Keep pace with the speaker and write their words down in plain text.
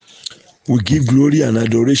We give glory and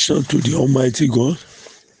adoration to the Almighty God,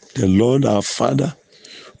 the Lord our Father,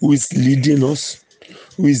 who is leading us,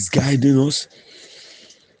 who is guiding us.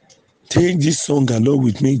 Take this song along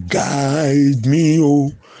with me. Guide me,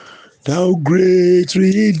 oh, thou great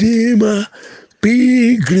Redeemer,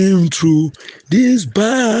 pilgrim through this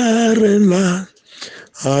barren land.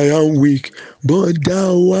 I am weak, but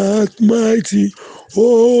thou art mighty.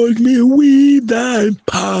 Hold me with thy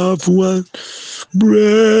powerful hand.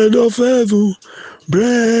 Bread of heaven,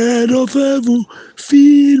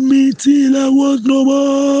 fill me till I want no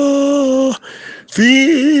more.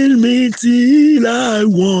 Fill me till I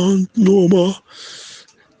want no more.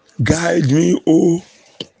 Guide me, O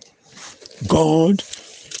God,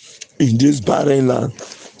 in this barren land.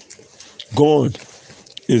 God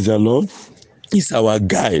is the Lord. He's our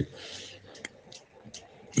guide.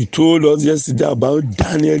 He told us yesterday about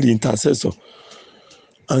Daniel the intercessor.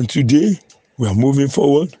 And today, we are moving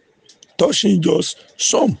forward, touching just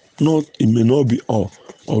some, not it may not be all,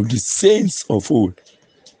 of the saints of old.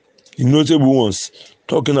 The notable ones,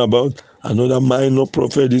 talking about another minor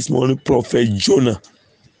prophet this morning, Prophet Jonah.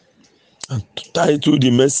 And titled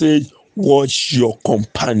the message, Watch Your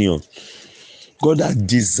Companion. God has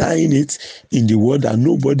designed it in the world that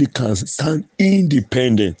nobody can stand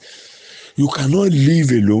independent. You cannot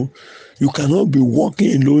live alone. You cannot be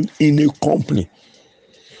working alone in a company.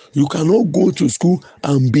 You cannot go to school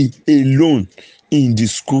and be alone in the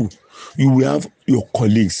school. You will have your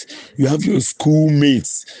colleagues, you have your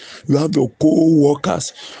schoolmates, you have your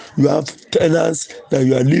co-workers, you have tenants that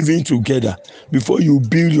you are living together. Before you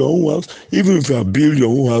build your own house, even if you have built your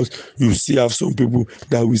own house, you still have some people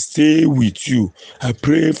that will stay with you. I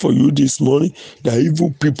pray for you this morning that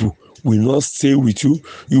evil people will not stay with you.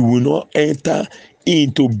 You will not enter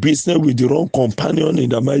into business with the wrong companion in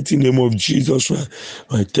the mighty name of Jesus Christ.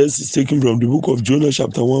 My text is taken from the book of Jonah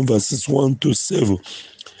chapter 1 verses 1 to 7.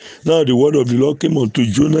 Now the word of the Lord came unto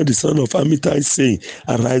Jonah the son of Amittai, saying,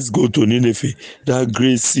 Arise, go to Nineveh, that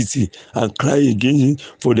great city, and cry against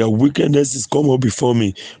it, for their wickedness is come up before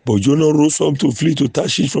me. But Jonah rose up to flee to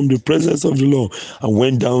Tarshish from the presence of the Lord, and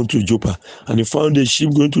went down to Joppa. And he found a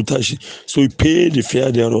ship going to Tarshish. So he paid the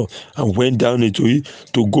fare thereof, and went down into it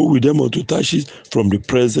to go with them unto Tarshish from the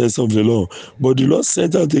presence of the Lord. But the Lord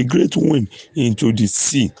sent out a great wind into the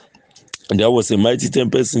sea, and there was a mighty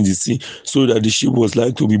tempest in the sea, so that the ship was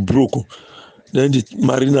like to be broken. Then the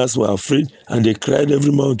mariners were afraid, and they cried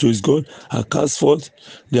every man to his God, and cast forth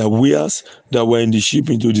their weirs that were in the ship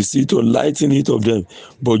into the sea to lighten it of them.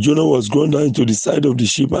 But Jonah was gone down into the side of the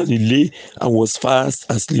ship, and he lay and was fast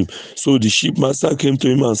asleep. So the shipmaster came to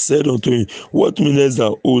him and said unto him, What meanest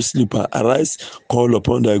thou, O sleeper? Arise, call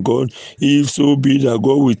upon thy God, if so be that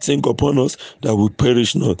God will think upon us, that we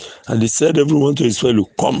perish not. And he said every one to his fellow,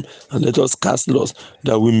 Come, and let us cast lots,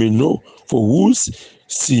 that we may know for whose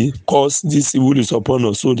see, cause this evil is upon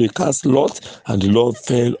us. So they cast lot, and the Lord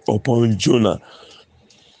fell upon Jonah.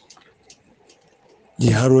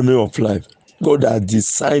 The irony of life. God has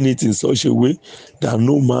designed it in such a way that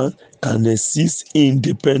no man can exist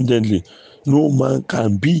independently. No man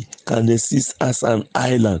can exist as an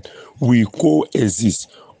island. We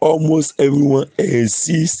coexist. Almost everyone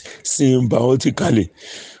exists symbiotically.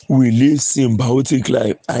 We live symbiotic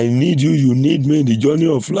life. I need you, you need me in the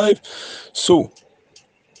journey of life. So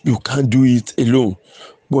you can't do it alone.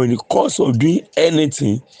 But in the course of doing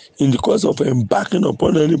anything, in the course of embarking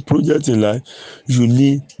upon any project in life, you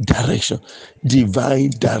need direction, divine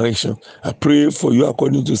direction. I pray for you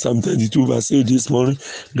according to Psalm 32 verse 8 this morning.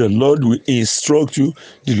 The Lord will instruct you.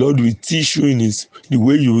 The Lord will teach you in the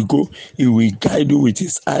way you will go. He will guide you with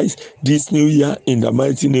his eyes this new year in the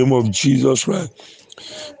mighty name of Jesus Christ.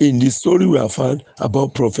 In the story we have found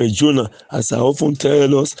about Prophet Jonah, as I often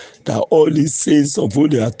tell us, that all these saints of who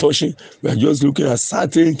they are touching, we are just looking at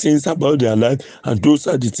certain things about their life, and those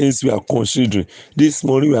are the things we are considering. This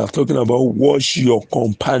morning we are talking about watch your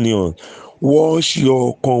companion. Watch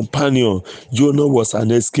your companion. Jonah was an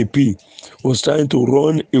escapee, was trying to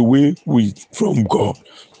run away from God,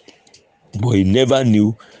 but he never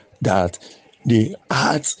knew that the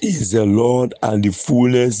earth is the Lord and the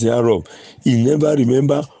fullness thereof. He never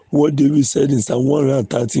remember what David said in Psalm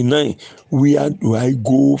 139, where do I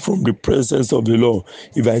go from the presence of the Lord?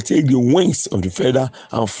 If I take the wings of the feather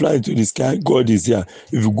and fly to the sky, God is there.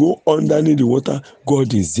 If you go underneath the water,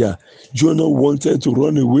 God is there. Jonah wanted to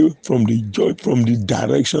run away from the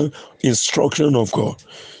direction, instruction of God.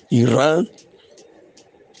 He ran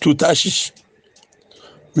to Tarshish.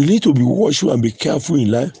 We need to be watchful and be careful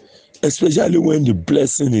in life, especially when the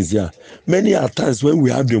blessing is there. Many are times when we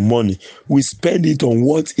have the money, we spend it on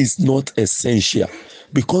what is not essential.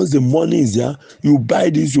 because the money is there. You buy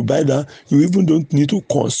this, you buy that. You even don't need to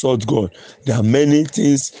consult God. There are many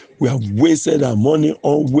things we have wasted our money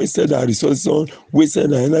on, wasted our resources on,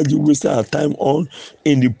 wasted our energy, wasted our time on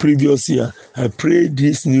in the previous year. I pray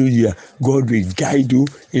this new year, God will guide you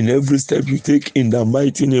in every step you take in the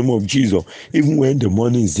mighty name of Jesus, even when the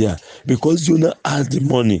money is there. Because Jonah had the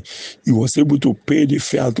money, he was able to pay the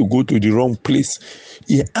fare to go to the wrong place.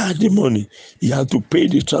 He had the money. He had to pay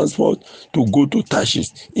the transport to go to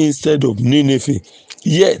Tarshish instead of Nineveh.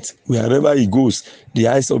 Yet, wherever he goes, the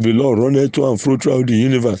eyes of the Lord runneth to and fro throughout the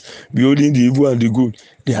universe, beholding the evil and the good.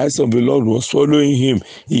 The eyes of the Lord was following him.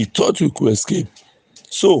 He thought he could escape.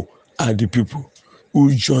 So are the people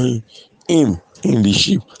who joined him in the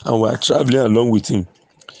ship and were traveling along with him.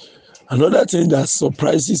 Another thing that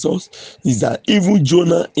surprises us is that even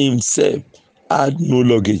Jonah himself had no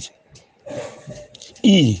luggage.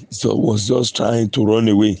 He was just trying to run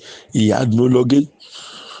away. He had no luggage.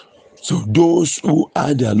 So those who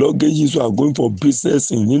had their luggages who are going for business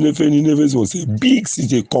in Nineveh, Nineveh was a big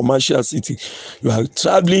city, a commercial city. You are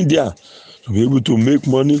traveling there to be able to make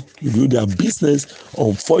money, to do their business.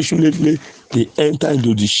 Unfortunately, they enter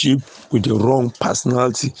into the ship with the wrong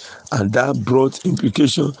personality, and that brought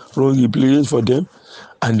wrong implications for them,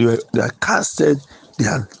 and they casted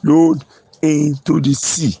their load into the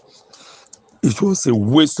sea. It was a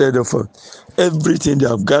wasted effort. Everything they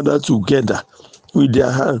have gathered together with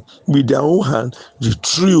their own hand, they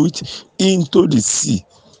threw it into the sea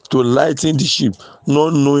to lighten the ship,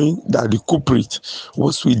 not knowing that the culprit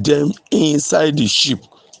was with them inside the ship.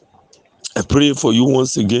 I pray for you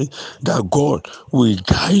once again that God will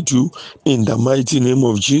guide you in the mighty name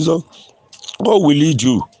of Jesus. God will lead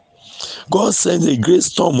you. God sent a great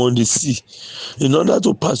storm on the sea in order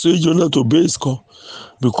to persuade Jonah to obey his call.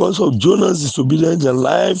 Because of Jonah's disobedience, the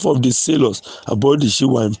life of the sailors aboard the ship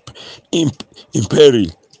were in peril,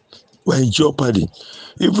 were in jeopardy.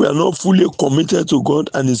 If we are not fully committed to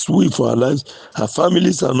God and His will for our lives, our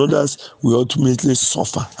families and others will ultimately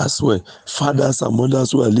suffer as well. Fathers and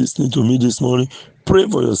mothers who are listening to me this morning, pray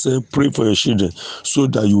for yourself, pray for your children, so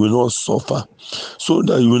that you will not suffer. So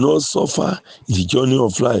that you will not suffer in the journey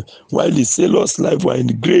of life. While the sailors' life were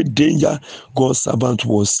in great danger, God's servant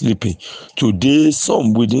was sleeping. Today,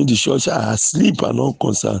 some within the church are asleep and not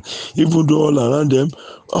concerned. Even though all around them,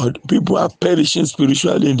 people are perishing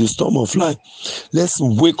spiritually in the storm of life. Let's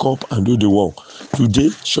wake up and do the work. Today,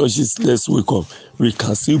 churches, let's wake up. We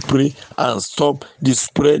can still pray and stop the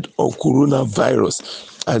spread of coronavirus.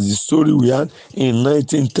 As the story we had in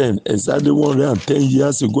 1910, exactly 110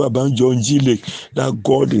 years ago, about John G. Lake, that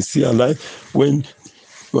God is still alive. When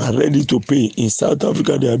you are ready to pay in South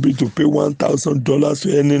Africa, they are able to pay $1,000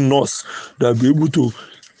 to any nurse that will be able to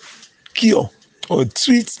cure or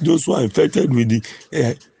treat those who are infected with the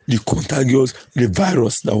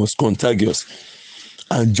virus that was contagious.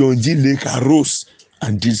 And John G. Lake arose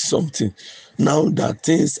and did something. Now that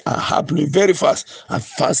things are happening very fast, at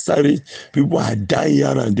faster rate, people are dying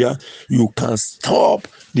here and there. You can stop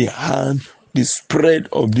the spread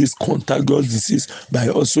of this contagious disease by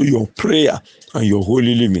also your prayer and your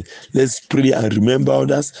holy living. Let's pray and remember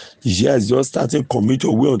others. The year is just starting. Commit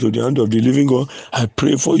your will unto the hand of the living God. I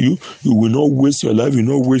pray for you. You will not waste your life. You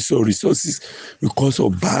will not waste your resources because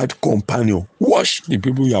of bad companion. Watch the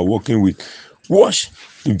people you are working with. Watch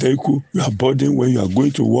the vehicle you are boarding when you are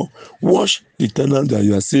going to work. Watch the tenant that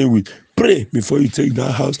you are staying with. Pray before you take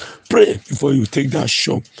that house. Pray before you take that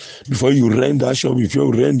shop. Before you rent that shop, if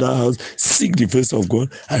you rent that house, seek the face of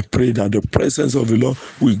God. I pray that the presence of the Lord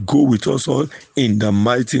will go with us all in the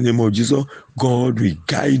mighty name of Jesus. God will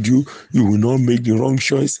guide you. You will not make the wrong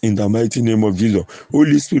choice in the mighty name of Jesus.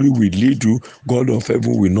 Holy Spirit will lead you. God of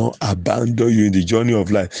heaven will not abandon you in the journey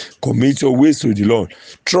of life. Commit your ways to the Lord.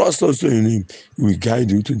 Trust also in Him. He will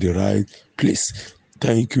guide you to the right place.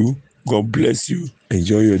 Thank you. God bless you.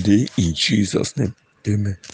 Enjoy your day in Jesus' name. Amen.